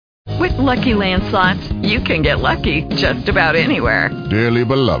With Lucky Land Slots, you can get lucky just about anywhere. Dearly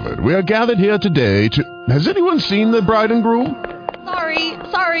beloved, we are gathered here today to... Has anyone seen the bride and groom?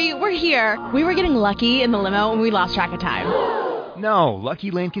 Sorry, we're here. We were getting lucky in the limo and we lost track of time. No,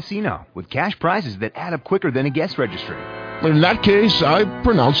 Lucky Land Casino, with cash prizes that add up quicker than a guest registry. In that case, I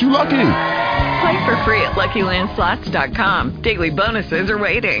pronounce you lucky. Play for free at LuckyLandSlots.com. Daily bonuses are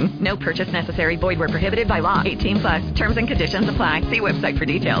waiting. No purchase necessary. Void where prohibited by law. 18+. Terms and conditions apply. See website for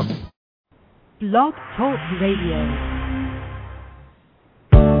details. Blog Talk Radio.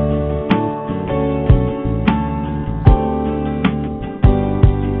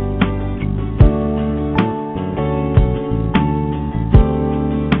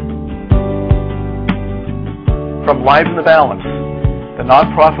 From Lives in the Balance, the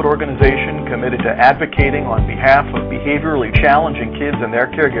nonprofit organization committed to advocating on behalf of behaviorally challenging kids and their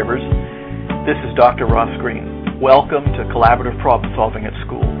caregivers, this is Dr. Ross Greene. Welcome to Collaborative Problem Solving at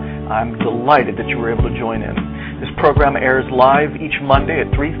School. I'm delighted that you were able to join in. This program airs live each Monday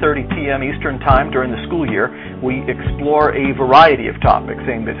at 3:30 p.m. Eastern Time during the school year. We explore a variety of topics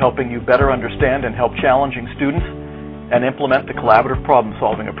aimed at helping you better understand and help challenging students and implement the collaborative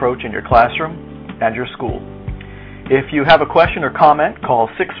problem-solving approach in your classroom and your school. If you have a question or comment, call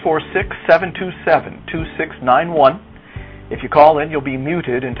 646-727-2691. If you call in, you'll be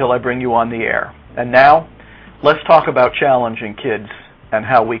muted until I bring you on the air. And now, let's talk about challenging kids and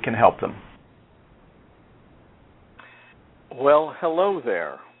how we can help them. Well, hello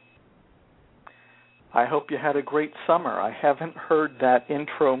there. I hope you had a great summer. I haven't heard that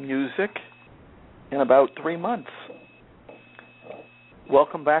intro music in about 3 months.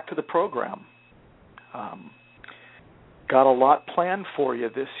 Welcome back to the program. Got a lot planned for you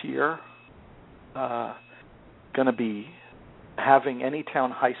this year. Going to be having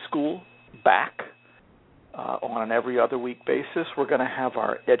Anytown High School back on an every other week basis. We're going to have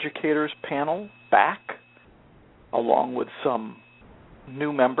our educators panel back, along with some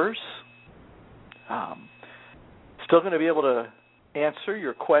new members. Still going to be able to answer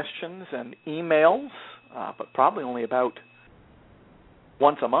your questions and emails, but probably only about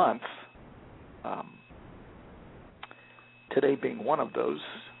once a month. Today being one of those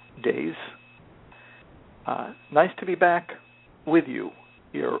days. Nice to be back with you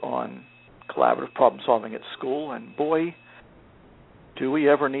here on Collaborative Problem Solving at School. And boy, do we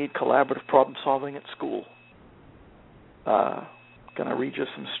ever need collaborative problem solving at school. Going to read you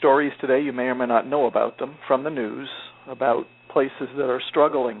some stories today. You may or may not know about them from the news, about places that are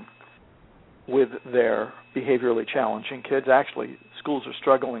struggling with their behaviorally challenging kids. Actually, schools are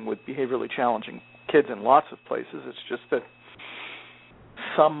struggling with behaviorally challenging kids in lots of places. It's just that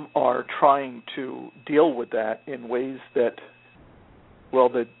some are trying to deal with that in ways that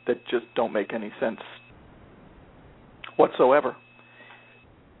just don't make any sense whatsoever.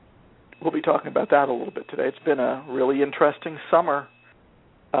 We'll be talking about that a little bit today. It's been a really interesting summer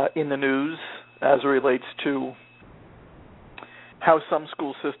in the news as it relates to how some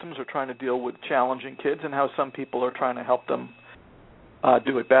school systems are trying to deal with challenging kids and how some people are trying to help them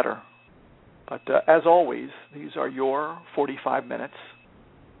do it better. But as always, these are your 45 minutes.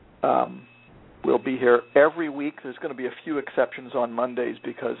 We'll be here every week. There's going to be a few exceptions on Mondays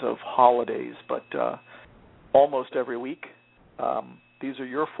because of holidays, but almost every week. These are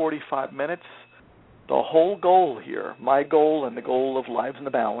your 45 minutes. The whole goal here, my goal and the goal of Lives in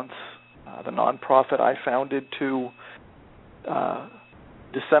the Balance, the nonprofit I founded to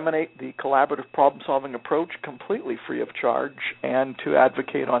disseminate the collaborative problem-solving approach completely free of charge and to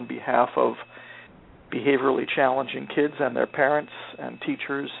advocate on behalf of behaviorally challenging kids and their parents and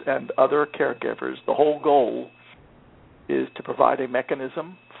teachers and other caregivers. The whole goal is to provide a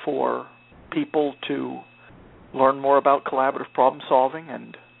mechanism for people to learn more about collaborative problem solving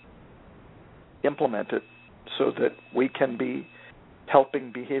and implement it so that we can be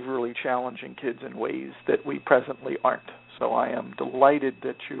helping behaviorally challenging kids in ways that we presently aren't. So I am delighted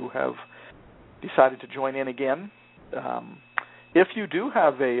that you have decided to join in again. If you do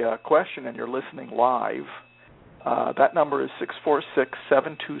have a question and you're listening live, that number is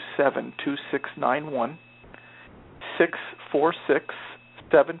 646-727-2691,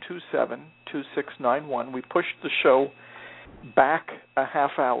 646-727-2691. We pushed the show back a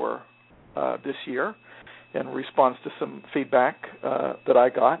half hour this year in response to some feedback that I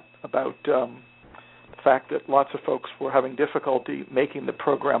got about the fact that lots of folks were having difficulty making the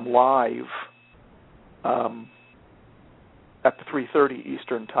program live at the 3:30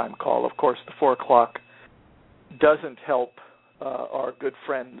 Eastern Time call. Of course, the 4 o'clock doesn't help our good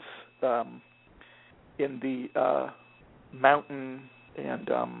friends in the Mountain and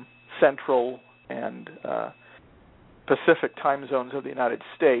Central and Pacific time zones of the United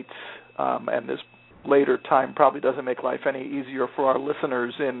States, and this later time probably doesn't make life any easier for our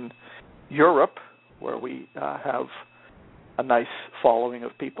listeners in Europe, where we have a nice following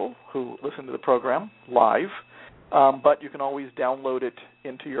of people who listen to the program live. But you can always download it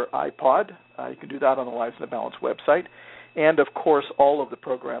into your iPod. You can do that on the Lives in the Balance website. And, of course, all of the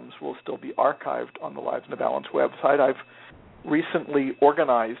programs will still be archived on the Lives in the Balance website. I've recently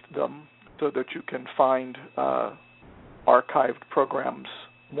organized them so that you can find archived programs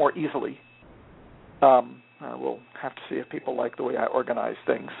more easily. We'll have to see if people like the way I organize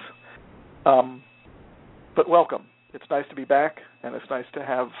things. But welcome. It's nice to be back, and it's nice to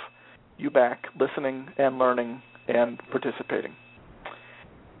have you back listening and learning and participating.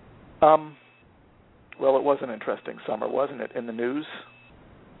 Well, it was an interesting summer, wasn't it, in the news?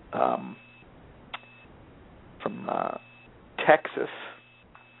 From Texas,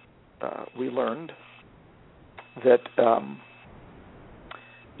 we learned that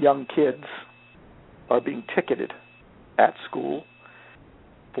young kids are being ticketed at school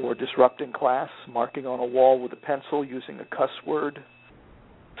for disrupting class, marking on a wall with a pencil, using a cuss word,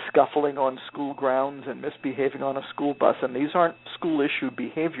 scuffling on school grounds, and misbehaving on a school bus. And these aren't school-issued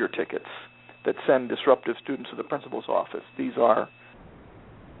behavior tickets that send disruptive students to the principal's office. These are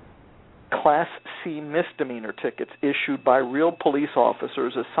Class C misdemeanor tickets issued by real police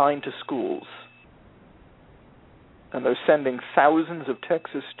officers assigned to schools. And they're sending thousands of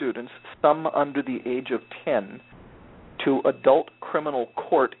Texas students, some under the age of 10, to adult criminal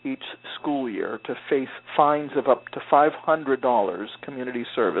court each school year to face fines of up to $500, community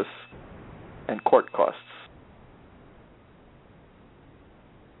service, and court costs.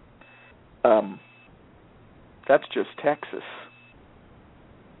 That's just Texas.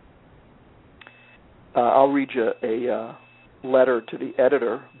 I'll read you a letter to the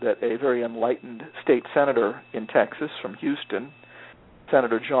editor that a very enlightened state senator in Texas from Houston,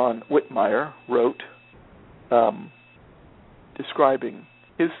 Senator John Whitmire, wrote, describing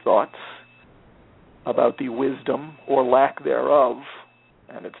his thoughts about the wisdom or lack thereof,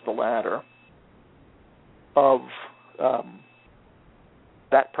 and it's the latter, of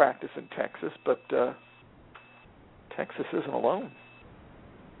that practice in Texas, but Texas isn't alone.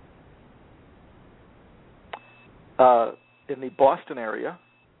 In the Boston area,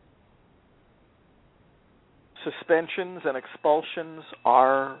 suspensions and expulsions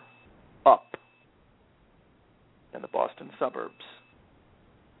are up in the Boston suburbs.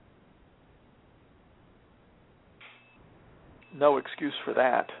 No excuse for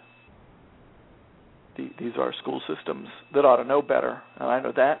that. These are school systems that ought to know better, and I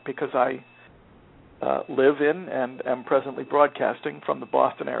know that because I live in and am presently broadcasting from the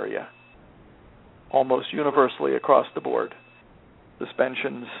Boston area. Almost universally across the board,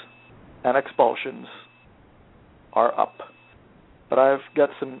 suspensions and expulsions are up. But I've got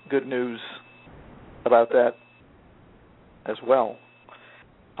some good news about that as well.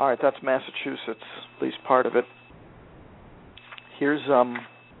 All right, that's Massachusetts, at least part of it. Here's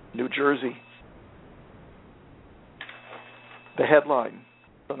New Jersey. The headline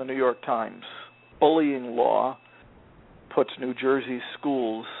from the New York Times: bullying law puts New Jersey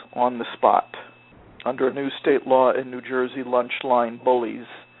schools on the spot. Under a new state law in New Jersey, lunch line bullies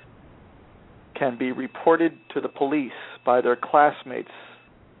can be reported to the police by their classmates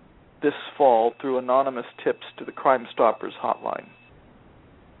this fall through anonymous tips to the Crime Stoppers hotline.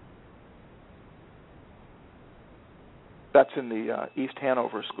 That's in the East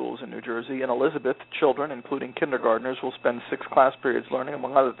Hanover schools in New Jersey. In Elizabeth, children, including kindergartners, will spend 6 class periods learning,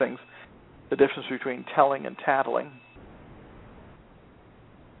 among other things, the difference between telling and tattling.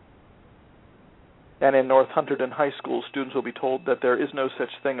 And in North Hunterdon High School, students will be told that there is no such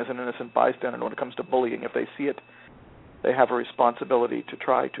thing as an innocent bystander when it comes to bullying. If they see it, they have a responsibility to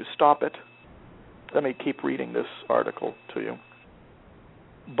try to stop it. Let me keep reading this article to you.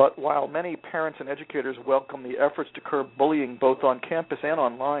 But while many parents and educators welcome the efforts to curb bullying both on campus and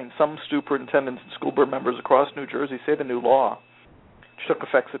online, some superintendents and school board members across New Jersey say the new law, which took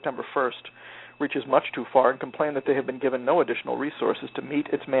effect September 1st, reaches much too far and complain that they have been given no additional resources to meet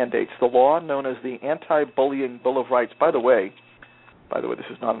its mandates. The law, known as the Anti-Bullying Bill of Rights, by the way, this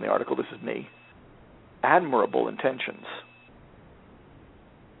is not in the article, this is me, admirable intentions.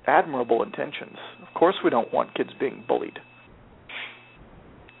 Admirable intentions. Of course we don't want kids being bullied.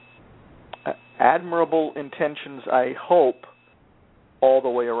 Admirable intentions, I hope, all the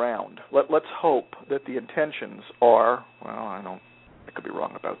way around. Let's hope that the intentions are, I could be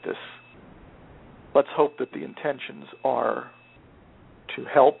wrong about this. Let's hope that the intentions are to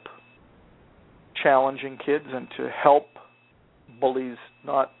help challenging kids and to help bullies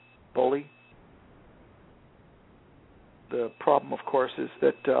not bully. The problem, of course, is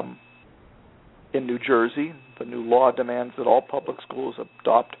that in New Jersey, the new law demands that all public schools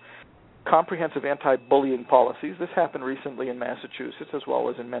adopt comprehensive anti-bullying policies. This happened recently in Massachusetts as well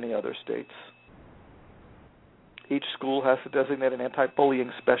as in many other states. Each school has to designate an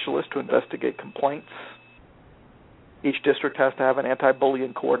anti-bullying specialist to investigate complaints. Each district has to have an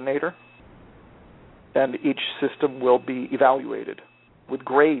anti-bullying coordinator. And each system will be evaluated with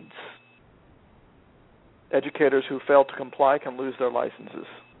grades. Educators who fail to comply can lose their licenses.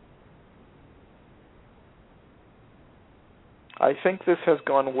 I think this has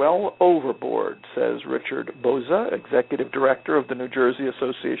gone well overboard, says Richard Boza, Executive Director of the New Jersey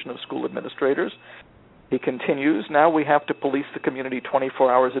Association of School Administrators. He continues, now we have to police the community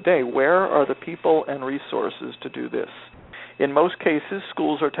 24 hours a day. Where are the people and resources to do this? In most cases,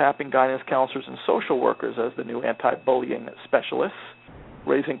 schools are tapping guidance counselors and social workers as the new anti-bullying specialists,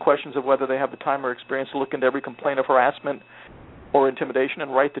 raising questions of whether they have the time or experience to look into every complaint of harassment or intimidation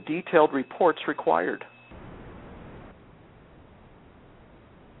and write the detailed reports required.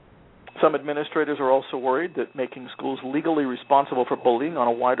 Some administrators are also worried that making schools legally responsible for bullying on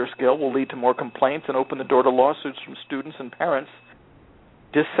a wider scale will lead to more complaints and open the door to lawsuits from students and parents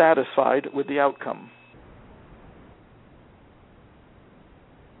dissatisfied with the outcome.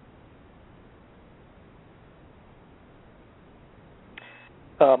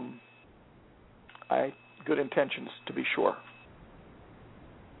 Good intentions, to be sure.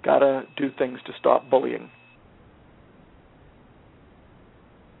 Gotta do things to stop bullying.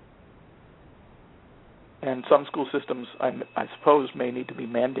 And some school systems, I suppose, may need to be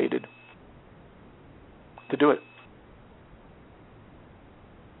mandated to do it.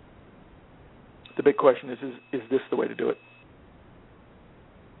 The big question is this the way to do it?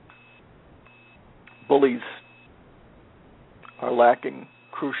 Bullies are lacking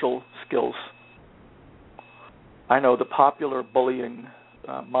crucial skills. I know the popular bullying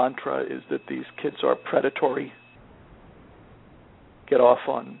mantra is that these kids are predatory, get off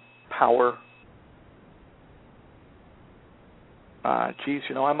on power.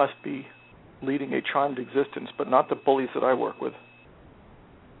 I must be leading a charmed existence, but not the bullies that I work with.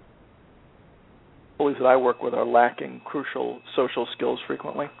 Bullies that I work with are lacking crucial social skills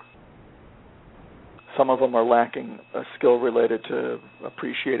frequently. Some of them are lacking a skill related to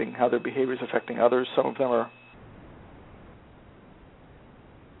appreciating how their behavior is affecting others. Some of them are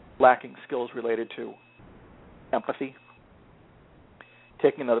lacking skills related to empathy,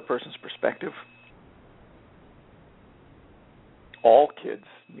 taking another person's perspective. All kids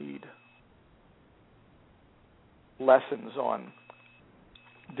need lessons on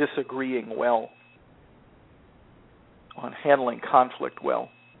disagreeing well, on handling conflict well.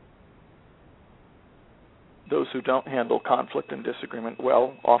 Those who don't handle conflict and disagreement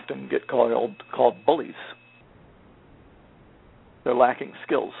well often get called bullies. They're lacking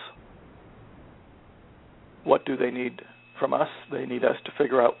skills. What do they need from us? They need us to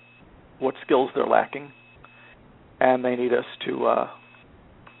figure out what skills they're lacking, and they need us to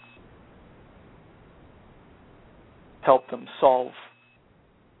help them solve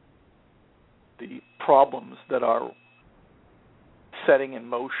the problems that are setting in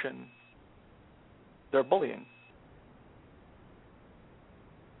motion their bullying.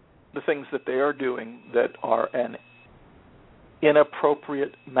 The things that they are doing that are an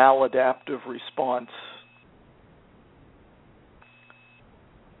inappropriate, maladaptive response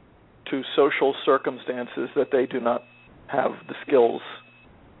to social circumstances that they do not have the skills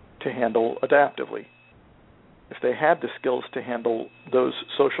to handle adaptively. If they had the skills to handle those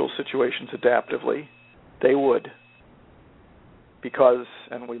social situations adaptively, they would. Because,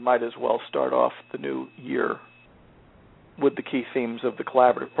 and we might as well start off the new year with the key themes of the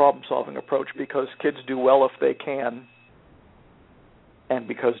collaborative problem-solving approach, because kids do well if they can, and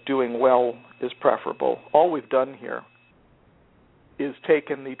because doing well is preferable. All we've done here is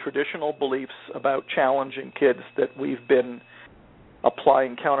taken the traditional beliefs about challenging kids that we've been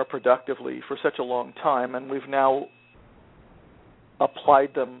applying counterproductively for such a long time, and we've now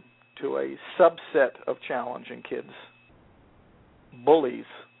applied them to a subset of challenging kids, bullies.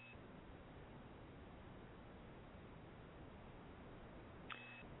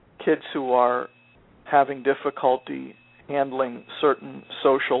 Kids who are having difficulty handling certain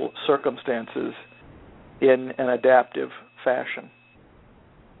social circumstances in an adaptive fashion.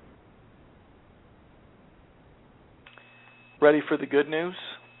 Ready for the good news?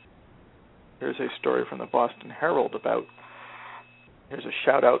 Here's a story from the Boston Herald here's a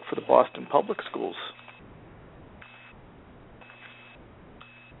shout out for the Boston Public Schools.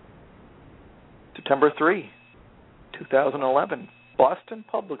 September 3, 2011, Boston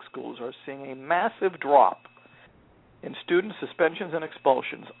Public Schools are seeing a massive drop in student suspensions and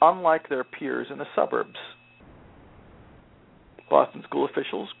expulsions, unlike their peers in the suburbs. Boston school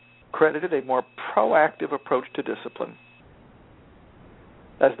officials credited a more proactive approach to discipline.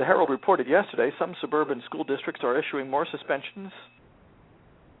 As the Herald reported yesterday, some suburban school districts are issuing more suspensions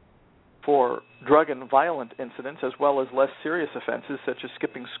for drug and violent incidents as well as less serious offenses such as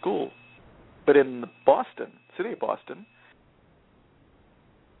skipping school. But in Boston, city of Boston,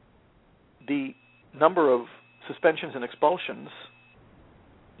 the number of suspensions and expulsions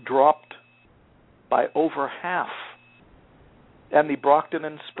dropped by over half. And the Brockton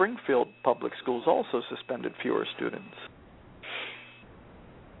and Springfield public schools also suspended fewer students.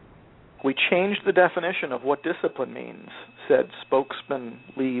 We changed the definition of what discipline means, said spokesman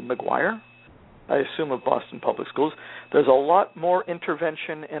Lee McGuire, I assume of Boston Public Schools. There's a lot more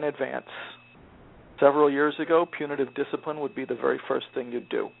intervention in advance. Several years ago, punitive discipline would be the very first thing you'd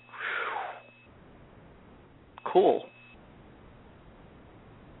do. Cool.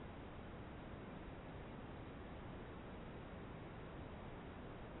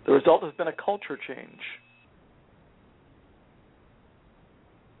 The result has been a culture change.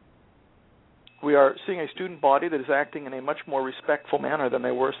 We are seeing a student body that is acting in a much more respectful manner than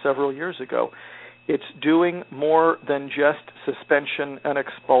they were several years ago. It's doing more than just suspension and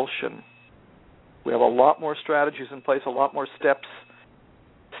expulsion. We have a lot more strategies in place, a lot more steps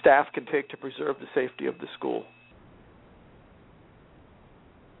staff can take to preserve the safety of the school.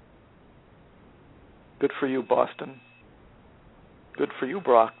 Good for you, Boston. Good for you,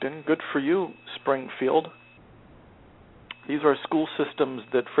 Brockton. Good for you, Springfield. These are school systems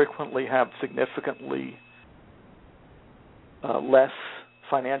that frequently have significantly less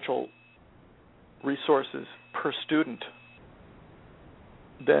financial resources per student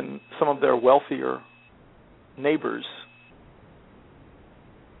than some of their wealthier neighbors.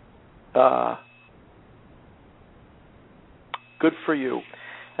 Good for you.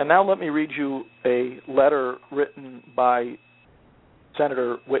 And now let me read you a letter written by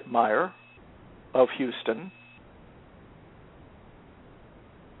Senator Whitmire of Houston,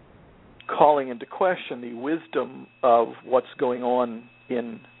 calling into question the wisdom of what's going on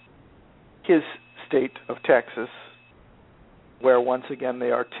in his state of Texas, where once again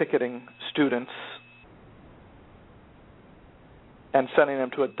they are ticketing students and sending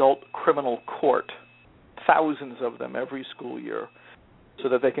them to adult criminal court, thousands of them every school year, so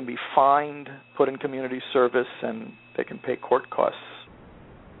that they can be fined, put in community service, and they can pay court costs.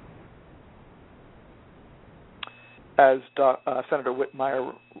 As Senator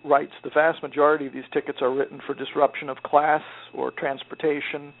Whitmire writes, the vast majority of these tickets are written for disruption of class or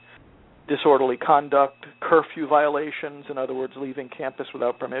transportation, disorderly conduct, curfew violations, in other words, leaving campus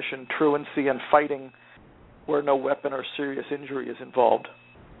without permission, truancy, and fighting where no weapon or serious injury is involved.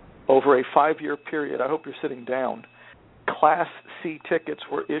 Over a 5-year period, I hope you're sitting down, Class C tickets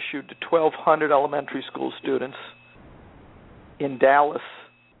were issued to 1,200 elementary school students in Dallas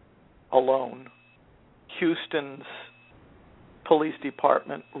alone. Houston's police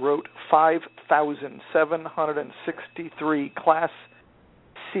department wrote 5,763 Class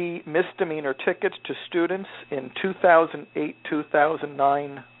C misdemeanor tickets to students in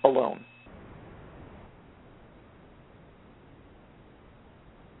 2008-2009 alone.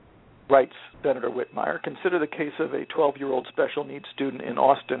 Writes Senator Whitmire, consider the case of a 12-year-old special needs student in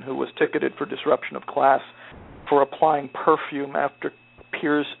Austin who was ticketed for disruption of class for applying perfume after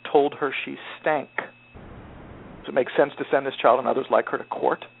peers told her she stank. Does it make sense to send this child and others like her to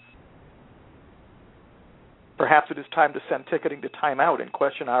court? Perhaps it is time to send ticketing to timeout and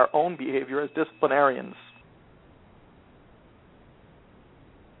question our own behavior as disciplinarians.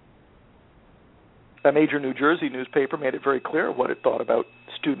 A major New Jersey newspaper made it very clear what it thought about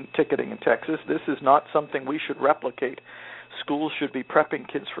student ticketing in Texas. This is not something we should replicate. Schools should be prepping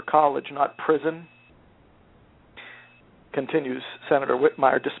kids for college, not prison. Continues Senator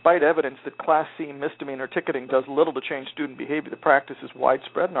Whitmire, despite evidence that Class C misdemeanor ticketing does little to change student behavior, the practice is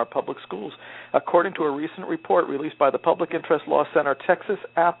widespread in our public schools. According to a recent report released by the Public Interest Law Center, Texas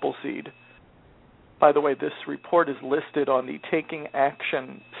Appleseed. By the way, this report is listed on the Taking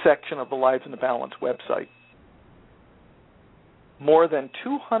Action section of the Lives in the Balance website. More than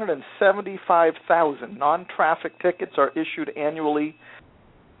 275,000 non-traffic tickets are issued annually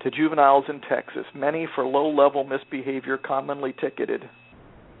to juveniles in Texas, many for low-level misbehavior commonly ticketed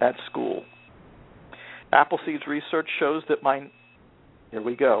at school. Appleseed's research shows that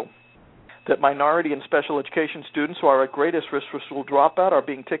that minority and special education students who are at greatest risk for school dropout are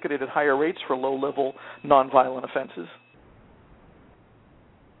being ticketed at higher rates for low-level nonviolent offenses.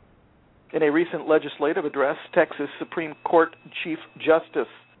 In a recent legislative address, Texas Supreme Court Chief Justice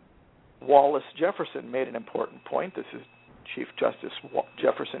Wallace Jefferson made an important point. This is Chief Justice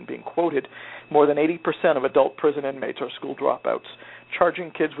Jefferson being quoted. More than 80% of adult prison inmates are school dropouts.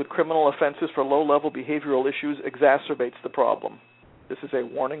 Charging kids with criminal offenses for low-level behavioral issues exacerbates the problem. This is a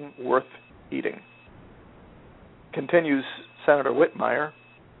warning worth heeding. Continues Senator Whitmire,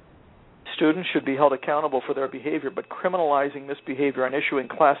 students should be held accountable for their behavior, but criminalizing misbehavior and issuing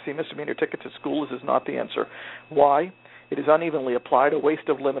Class C misdemeanor tickets at schools is not the answer. Why? It is unevenly applied, a waste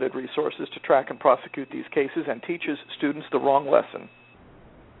of limited resources to track and prosecute these cases, and teaches students the wrong lesson.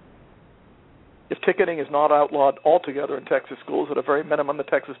 If ticketing is not outlawed altogether in Texas schools, at a very minimum, the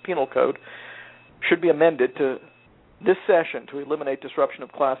Texas Penal Code should be amended to this session to eliminate disruption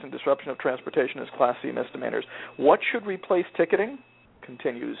of class and disruption of transportation as Class C misdemeanors. What should replace ticketing?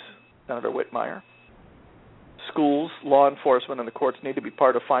 Continues Senator Whitmire. Schools, law enforcement, and the courts need to be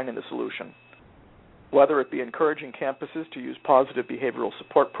part of finding the solution. Whether it be encouraging campuses to use positive behavioral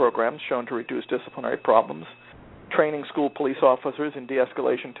support programs shown to reduce disciplinary problems, training school police officers in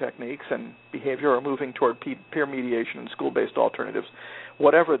de-escalation techniques and behavior, or moving toward peer mediation and school-based alternatives,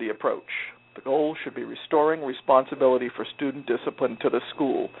 whatever the approach, the goal should be restoring responsibility for student discipline to the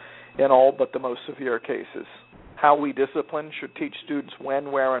school in all but the most severe cases. How we discipline should teach students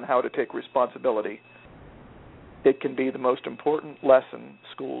when, where, and how to take responsibility. It can be the most important lesson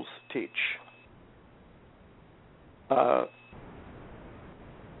schools teach.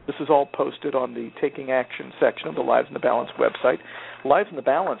 This is all posted on the Taking Action section of the Lives in the Balance website. Lives in the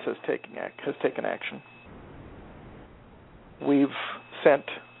Balance has taken action. We've sent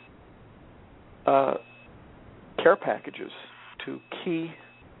care packages to key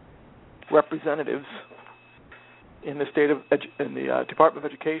representatives in the the Department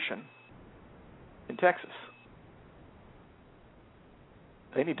of Education in Texas.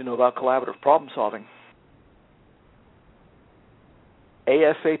 They need to know about collaborative problem solving.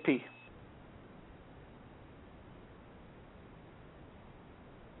 ASAP.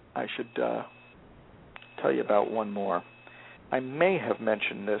 I should tell you about one more. I may have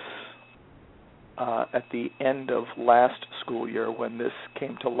mentioned this at the end of last school year when this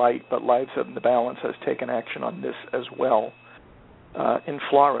came to light, but Lives in the Balance has taken action on this as well in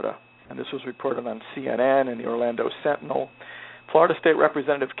Florida. And this was reported on CNN and the Orlando Sentinel. Florida State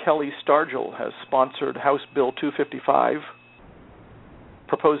Representative Kelly Stargell has sponsored House Bill 255,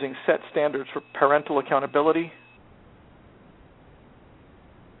 proposing set standards for parental accountability,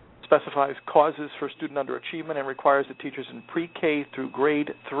 specifies causes for student underachievement, and requires that teachers in pre-K through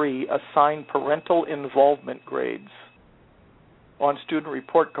grade 3 assign parental involvement grades on student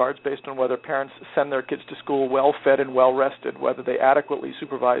report cards based on whether parents send their kids to school well-fed and well-rested, whether they adequately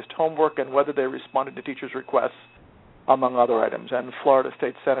supervised homework, and whether they responded to teachers' requests, among other items. And Florida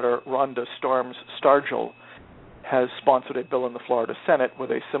State Senator Rhonda Storms Stargell has sponsored a bill in the Florida Senate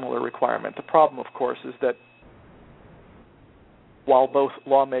with a similar requirement. The problem, of course, is that while both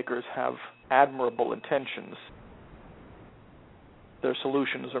lawmakers have admirable intentions, their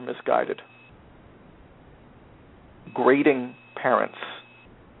solutions are misguided. Grading parents,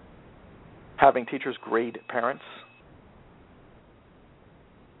 having teachers grade parents,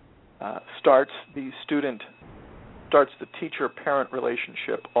 starts the teacher-parent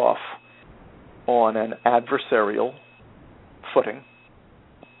relationship off on an adversarial footing.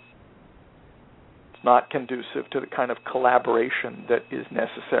 It's not conducive to the kind of collaboration that is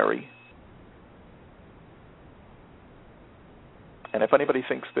necessary. And if anybody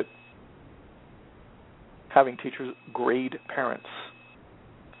thinks that having teachers grade parents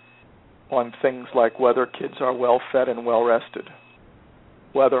on things like whether kids are well-fed and well-rested,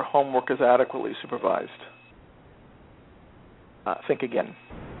 whether homework is adequately supervised, think again.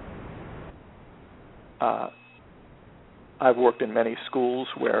 I've worked in many schools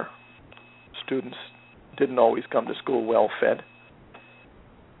where students didn't always come to school well-fed.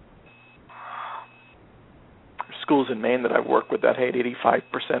 Schools in Maine that I've worked with that had 85%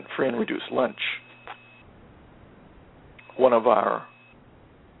 free and reduced lunch. One of our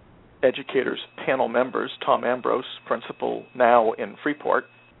educators panel members, Tom Ambrose, principal now in Freeport,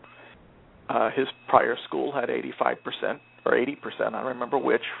 his prior school had 85% or 80%, I don't remember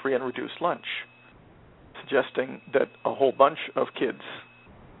which, free and reduced lunch, suggesting that a whole bunch of kids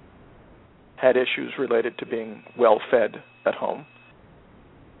had issues related to being well-fed at home,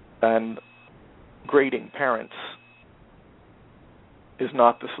 and grading parents is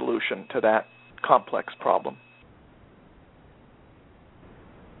not the solution to that complex problem.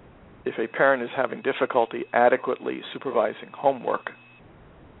 If a parent is having difficulty adequately supervising homework,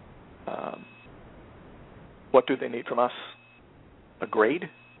 what do they need from us? A grade?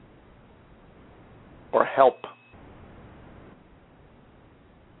 Or help?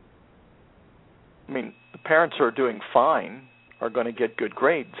 I mean, the parents who are doing fine are going to get good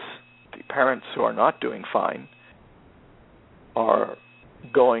grades. The parents who are not doing fine are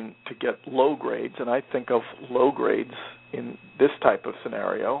going to get low grades, and I think of low grades in this type of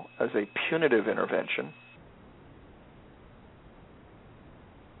scenario as a punitive intervention.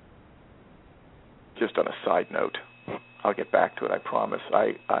 Just on a side note, I'll get back to it, I promise.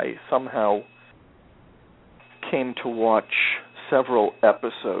 I somehow came to watch several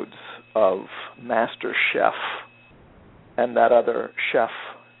episodes of Master Chef and that other chef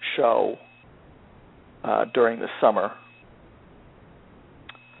show during the summer.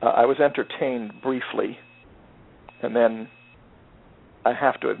 I was entertained briefly, and then I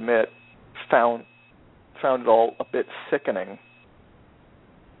have to admit, found it all a bit sickening.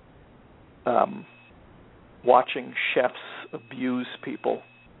 Watching chefs abuse people,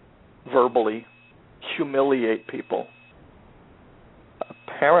 verbally humiliate people.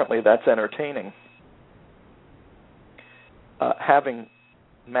 Apparently that's entertaining. Having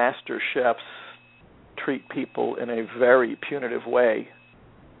master chefs treat people in a very punitive way,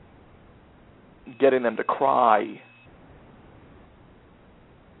 getting them to cry.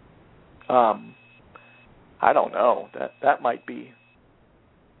 I don't know. That might be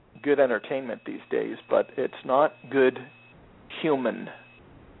good entertainment these days, but it's not good human.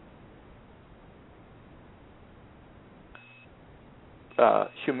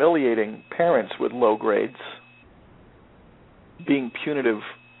 Humiliating parents with low grades, being punitive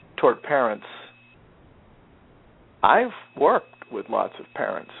toward parents. I've worked with lots of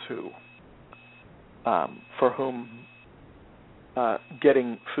parents who, for whom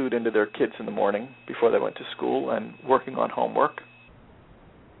getting food into their kids in the morning before they went to school and working on homework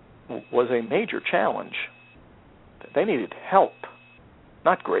was a major challenge. They needed help,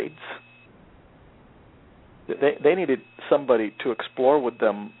 not grades. They needed somebody to explore with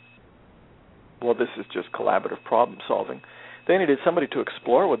them. Well, this is just collaborative problem solving. They needed somebody to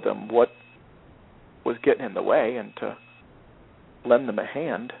explore with them what was getting in the way and to lend them a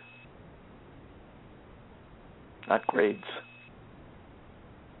hand, not grades.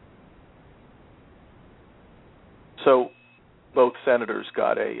 So both senators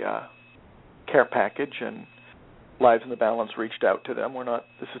got a care package, and Lives in the Balance reached out to them.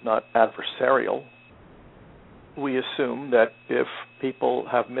 This is not adversarial. We assume that if people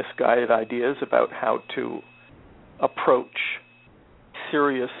have misguided ideas about how to approach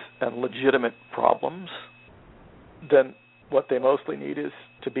serious and legitimate problems, then what they mostly need is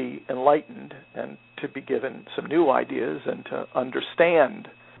to be enlightened and to be given some new ideas and to understand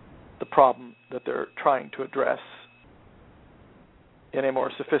the problem that they're trying to address in a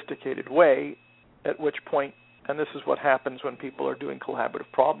more sophisticated way, at which point, and this is what happens when people are doing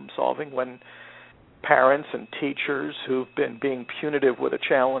collaborative problem solving, when parents and teachers who've been being punitive with a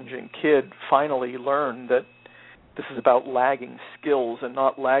challenging kid finally learn that this is about lagging skills and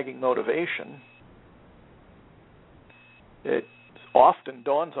not lagging motivation, it often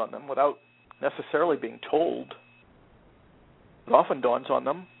dawns on them without necessarily being told. It often dawns on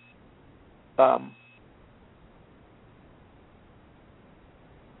them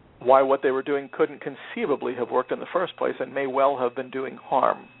why what they were doing couldn't conceivably have worked in the first place and may well have been doing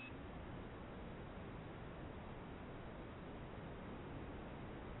harm.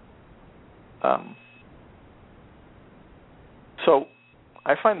 So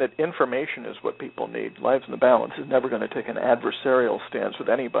I find that information is what people need. Lives in the Balance is never going to take an adversarial stance with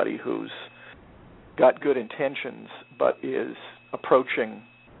anybody who's got good intentions but is approaching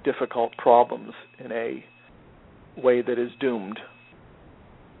difficult problems in a way that is doomed.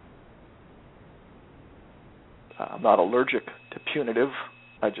 I'm not allergic to punitive.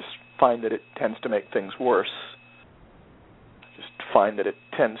 I just find that it tends to make things worse. I just find that it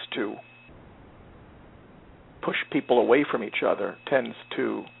tends to push people away from each other, tends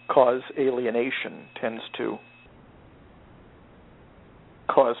to cause alienation, tends to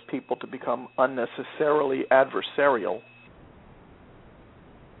cause people to become unnecessarily adversarial.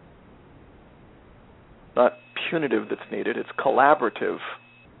 Not punitive that's needed, it's collaborative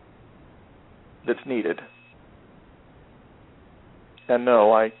that's needed. And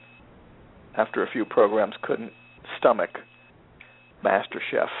no, I, after a few programs, couldn't stomach Master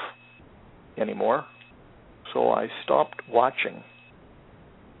Chef anymore, so I stopped watching.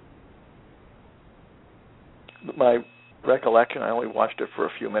 My recollection, I only watched it for a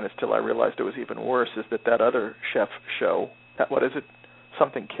few minutes till I realized it was even worse, is that other chef show, what is it?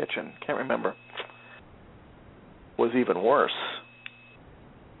 Something Kitchen, can't remember, was even worse.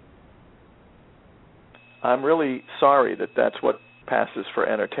 I'm really sorry that that's what passes for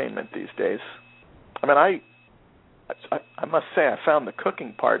entertainment these days. I mean, I must say I found the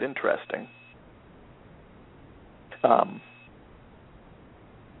cooking part interesting. I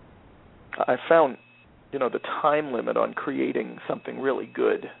found, the time limit on creating something really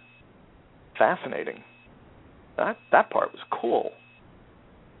good fascinating. That part was cool.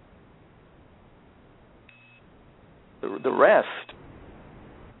 The rest,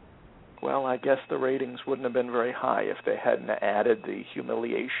 well, I guess the ratings wouldn't have been very high if they hadn't added the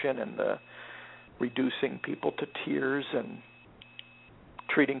humiliation and the reducing people to tears and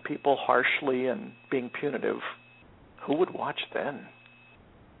treating people harshly and being punitive. Who would watch then?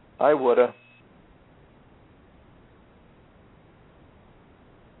 I woulda.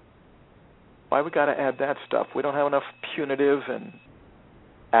 Why we got to add that stuff? We don't have enough punitive and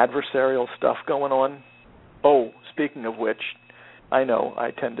adversarial stuff going on. Oh, speaking of which, I know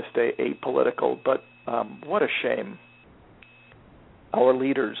I tend to stay apolitical, but what a shame. Our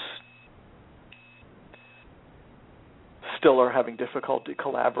leaders still are having difficulty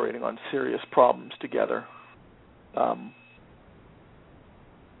collaborating on serious problems together.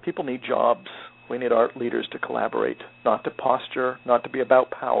 People need jobs. We need our leaders to collaborate, not to posture, not to be about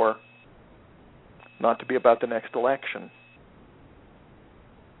power, not to be about the next election.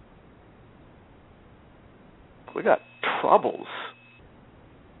 We got troubles.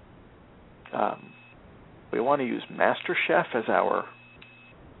 We want to use MasterChef as our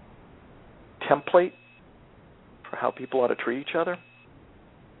template for how people ought to treat each other.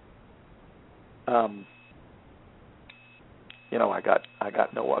 I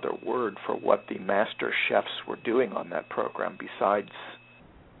got no other word for what the master chefs were doing on that program besides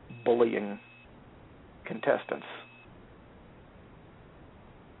bullying contestants.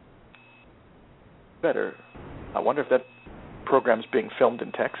 I wonder if that program's being filmed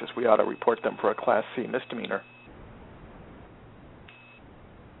in Texas. We ought to report them for a Class C misdemeanor.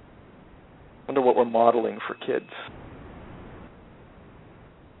 Wonder what we're modeling for kids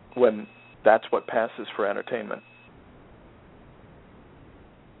when that's what passes for entertainment.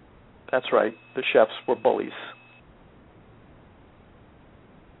 That's right, the chefs were bullies.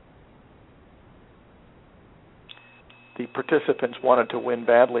 The participants wanted to win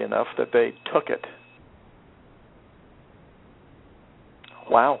badly enough that they took it.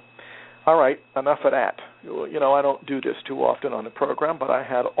 Wow. All right, enough of that. I don't do this too often on the program, but I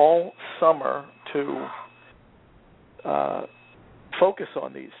had all summer to focus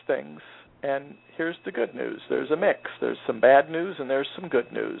on these things, and here's the good news. There's a mix. There's some bad news, and there's some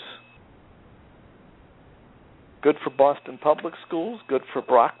good news. Good for Boston Public Schools, good for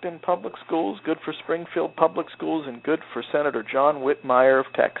Brockton Public Schools, good for Springfield Public Schools, and good for Senator John Whitmire of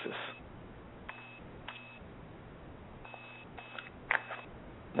Texas.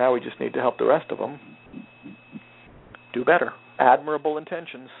 Now we just need to help the rest of them do better. Admirable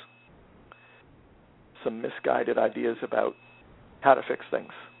intentions. Some misguided ideas about how to fix things.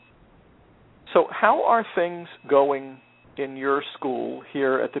 So how are things going in your school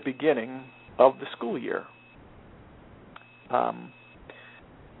here at the beginning of the school year?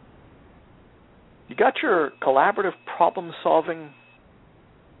 You got your collaborative problem-solving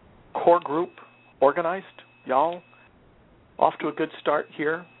core group organized, y'all? Off to a good start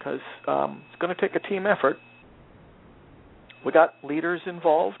here, because it's going to take a team effort. We got leaders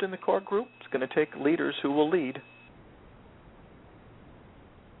involved in the core group. It's going to take leaders who will lead.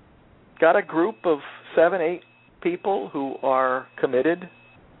 Got a group of 7, 8 people who are committed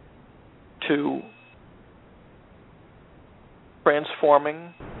to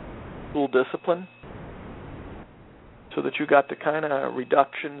transforming school discipline so that you got the kind of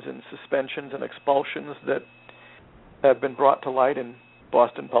reductions and suspensions and expulsions that have been brought to light in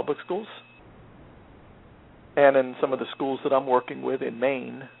Boston Public Schools and in some of the schools that I'm working with in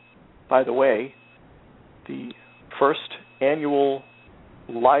Maine. By the way, the first annual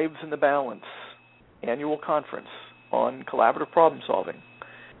Lives in the Balance annual conference on collaborative problem solving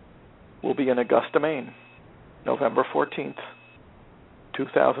will be in Augusta, Maine, November 14th,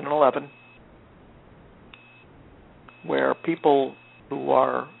 2011, where people who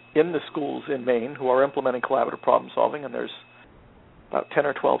are in the schools in Maine who are implementing collaborative problem solving, and there's about 10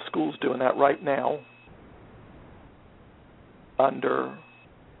 or 12 schools doing that right now under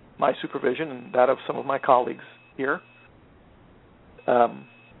my supervision and that of some of my colleagues here.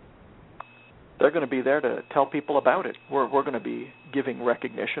 They're going to be there to tell people about it. We're going to be giving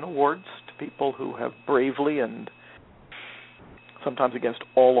recognition awards to people who have bravely and sometimes against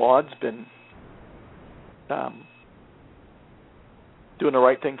all odds been doing the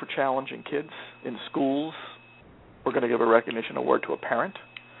right thing for challenging kids in schools. We're going to give a recognition award to a parent,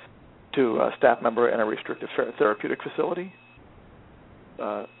 to a staff member in a restrictive therapeutic facility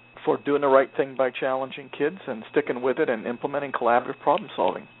for doing the right thing by challenging kids and sticking with it and implementing collaborative problem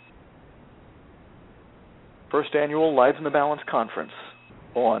solving. First annual Lives in the Balance Conference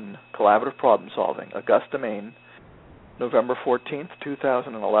on Collaborative Problem Solving, Augusta, Maine, November 14th,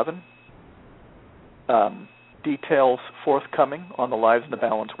 2011. Details forthcoming on the Lives in the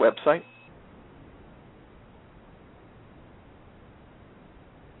Balance website.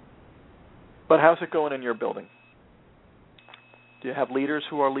 But how's it going in your building? Do you have leaders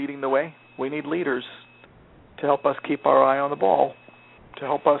who are leading the way? We need leaders to help us keep our eye on the ball, to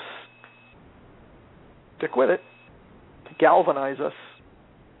help us stick with it, to galvanize us,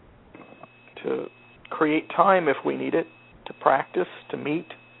 to create time if we need it, to practice, to meet,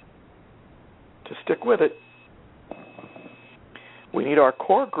 to stick with it. We need our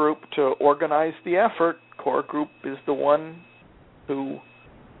core group to organize the effort. Core group is the one who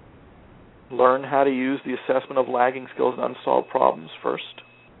learn how to use the assessment of lagging skills and unsolved problems first.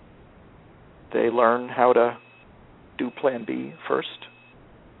 They learn how to do Plan B first.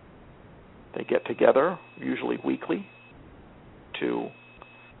 They get together, usually weekly, to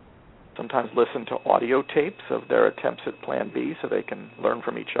sometimes listen to audio tapes of their attempts at Plan B so they can learn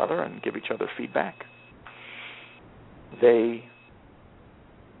from each other and give each other feedback. They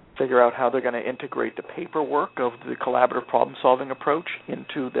figure out how they're going to integrate the paperwork of the collaborative problem-solving approach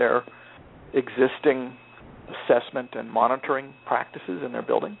into their existing assessment and monitoring practices in their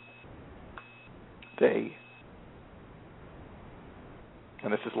building.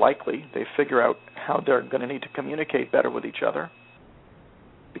 And this is likely, they figure out how they're going to need to communicate better with each other,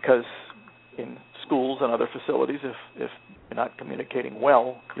 because in schools and other facilities, if you're not communicating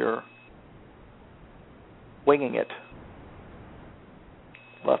well, you're winging it.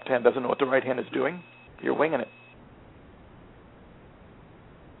 Left hand doesn't know what the right hand is doing, you're winging it.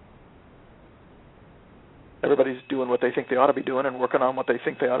 Everybody's doing what they think they ought to be doing and working on what they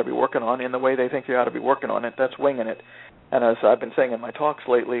think they ought to be working on in the way they think they ought to be working on it. That's winging it. And as I've been saying in my talks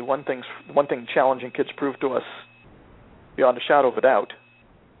lately, one thing challenging kids prove to us beyond a shadow of a doubt,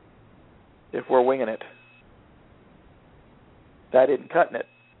 if we're winging it, that isn't cutting it.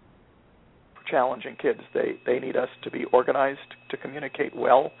 For challenging kids, they need us to be organized, to communicate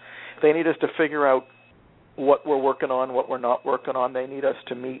well. They need us to figure out what we're working on, what we're not working on. They need us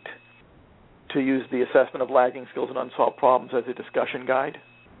to meet, to use the assessment of lagging skills and unsolved problems as a discussion guide,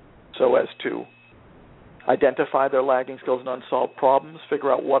 so as to identify their lagging skills and unsolved problems,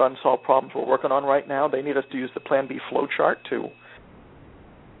 figure out what unsolved problems we're working on right now. They need us to use the Plan B flowchart to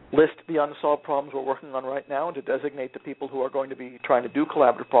list the unsolved problems we're working on right now and to designate the people who are going to be trying to do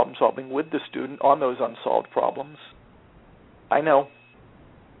collaborative problem solving with the student on those unsolved problems. I know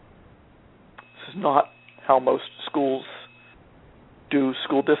this is not how most schools do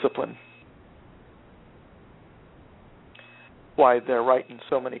school discipline. Why they're writing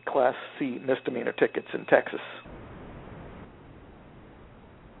so many Class C misdemeanor tickets in Texas.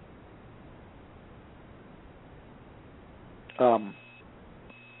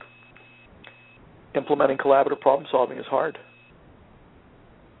 Implementing collaborative problem solving is hard.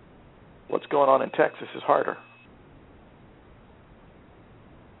 What's going on in Texas is harder.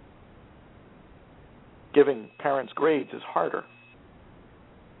 Giving parents grades is harder.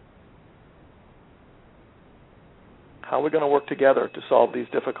 How are we going to work together to solve these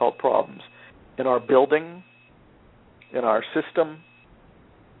difficult problems in our building, in our system,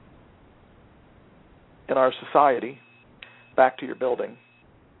 in our society? Back to your building.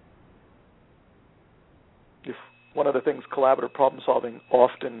 One of the things collaborative problem solving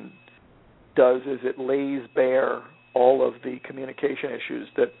often does is it lays bare all of the communication issues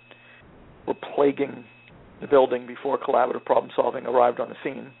that were plaguing the building before collaborative problem solving arrived on the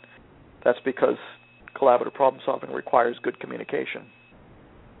scene. That's because collaborative problem solving requires good communication.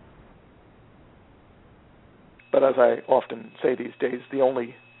 But as I often say these days, the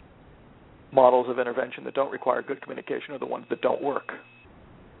only models of intervention that don't require good communication are the ones that don't work.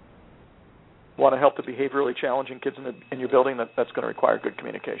 Want to help the behaviorally challenging kids in your building, that's going to require good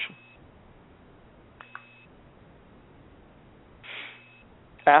communication.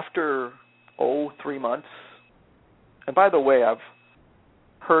 After 3 months, and by the way, I've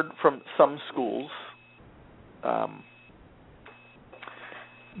heard from some schools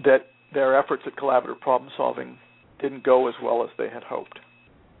that their efforts at collaborative problem solving didn't go as well as they had hoped.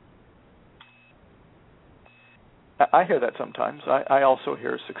 I hear that sometimes. I also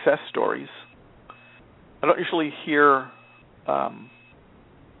hear success stories. I don't usually hear that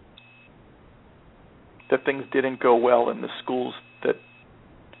things didn't go well in the schools that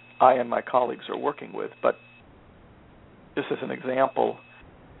I and my colleagues are working with, but just as an example,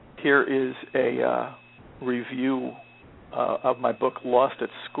 here is a review of my book, Lost at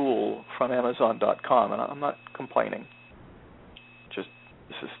School, from Amazon.com, and I'm not complaining. Just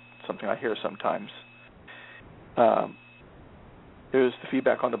this is something I hear sometimes. Here's the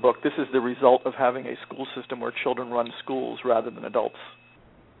feedback on the book. This is the result of having a school system where children run schools rather than adults.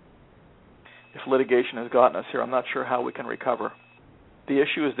 If litigation has gotten us here, I'm not sure how we can recover. The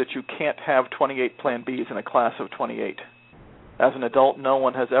issue is that you can't have 28 Plan Bs in a class of 28. As an adult, no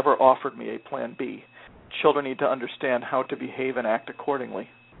one has ever offered me a Plan B. Children need to understand how to behave and act accordingly.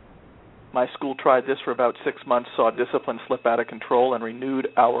 My school tried this for about 6 months, saw discipline slip out of control, and renewed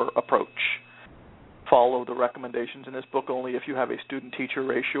our approach. Follow the recommendations in this book only if you have a student-teacher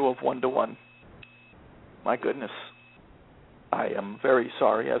ratio of 1-to-1. My goodness. I am very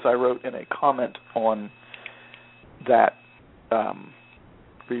sorry, as I wrote in a comment on that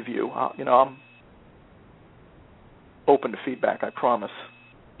review. I'm open to feedback, I promise.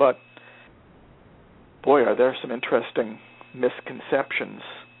 But, boy, are there some interesting misconceptions.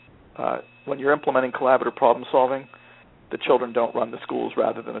 When you're implementing collaborative problem solving, the children don't run the schools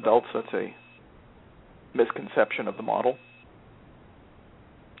rather than adults. That's a misconception of the model.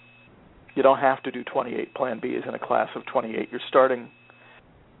 You don't have to do 28 Plan Bs in a class of 28. You're starting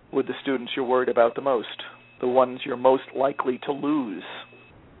with the students you're worried about the most, the ones you're most likely to lose.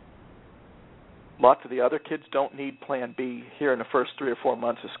 Lots of the other kids don't need Plan B here in the first 3 or 4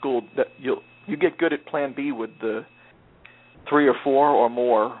 months of school. That you get good at Plan B with the 3 or 4 or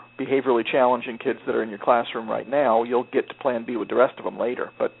more behaviorally challenging kids that are in your classroom right now. You'll get to Plan B with the rest of them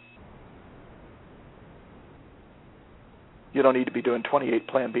later, but you don't need to be doing 28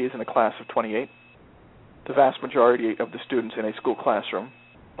 Plan Bs in a class of 28. The vast majority of the students in a school classroom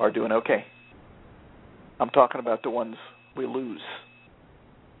are doing okay. I'm talking about the ones we lose.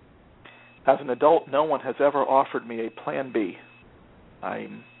 As an adult, no one has ever offered me a Plan B.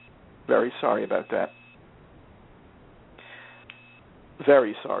 I'm very sorry about that.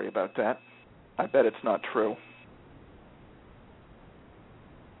 Very sorry about that. I bet it's not true.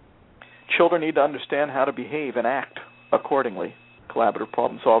 Children need to understand how to behave and act accordingly. Collaborative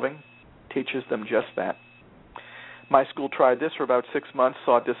problem solving teaches them just that. My school tried this for about 6 months,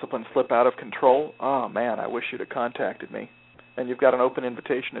 saw discipline slip out of control. Oh, man, I wish you'd have contacted me. And you've got an open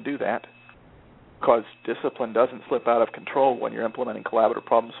invitation to do that, because discipline doesn't slip out of control when you're implementing collaborative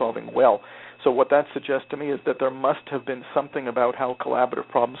problem solving well. So what that suggests to me is that there must have been something about how collaborative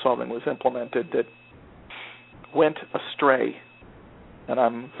problem solving was implemented that went astray. And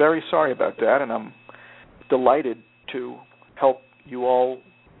I'm very sorry about that, and I'm delighted to help you all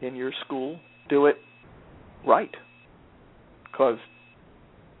in your school do it right. Because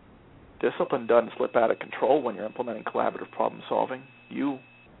discipline doesn't slip out of control when you're implementing collaborative problem solving. You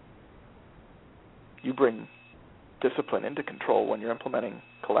bring discipline into control when you're implementing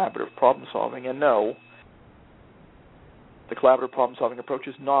collaborative problem solving. And no, the collaborative problem solving approach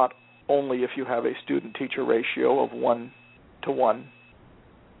is not only if you have a student-teacher ratio of 1-to-1.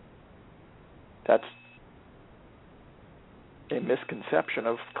 That's a misconception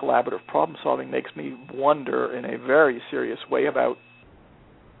of collaborative problem solving. Makes me wonder in a very serious way about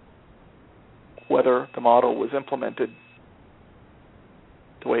whether the model was implemented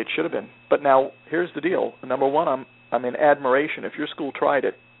the way it should have been. But now, here's the deal. Number one, I'm in admiration. If your school tried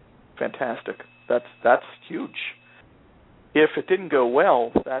it, fantastic. That's huge. If it didn't go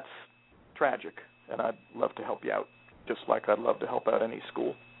well, that's tragic, and I'd love to help you out, just like I'd love to help out any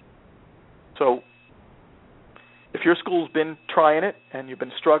school. So if your school's been trying it and you've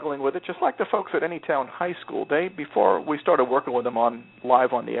been struggling with it, just like the folks at Anytown High School, before we started working with them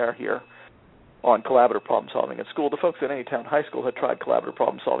live on the air here on collaborative problem solving at school, the folks at Anytown High School had tried collaborative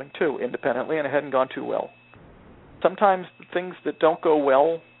problem solving too, independently, and it hadn't gone too well. Sometimes things that don't go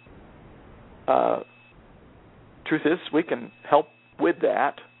well, truth is, we can help with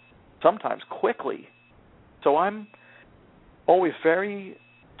that, sometimes quickly. So I'm always very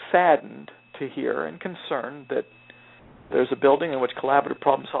saddened to hear and concerned that there's a building in which collaborative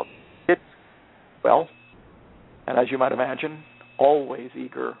problem solving fits well, and as you might imagine, always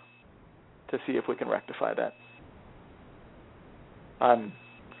eager to see if we can rectify that.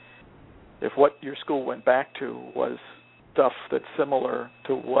 If what your school went back to was stuff that's similar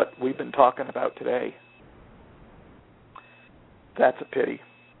to what we've been talking about today, that's a pity.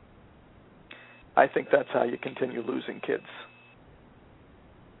 I think that's how you continue losing kids.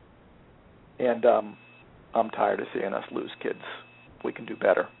 And I'm tired of seeing us lose kids. We can do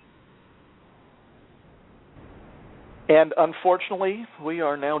better. And unfortunately, we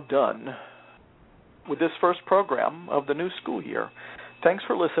are now done with this first program of the new school year. Thanks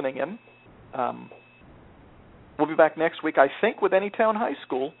for listening in. We'll be back next week, I think, with Anytown High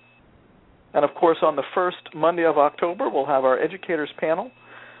School. And, of course, on the first Monday of October, we'll have our educators panel.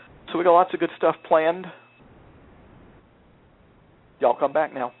 So we got lots of good stuff planned. Y'all come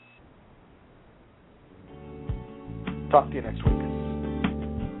back now. Talk to you next week.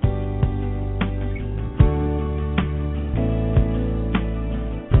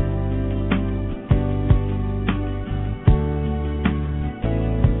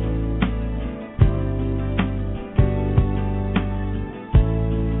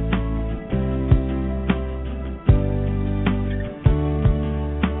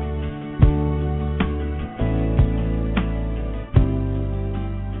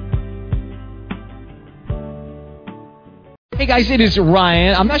 Hey guys, it is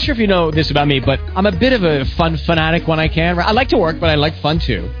Ryan. I'm not sure if you know this about me, but I'm a bit of a fun fanatic when I can. I like to work, but I like fun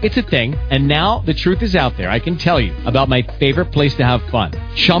too. It's a thing. And now the truth is out there. I can tell you about my favorite place to have fun.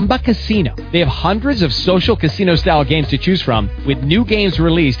 Chumba Casino. They have hundreds of social casino style games to choose from with new games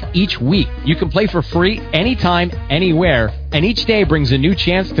released each week. You can play for free anytime, anywhere. And each day brings a new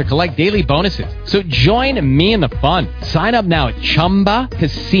chance to collect daily bonuses. So join me in the fun. Sign up now at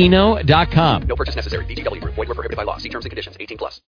ChumbaCasino.com. No purchase necessary. VGW Group. Void where prohibited by law. See terms and conditions. 18+.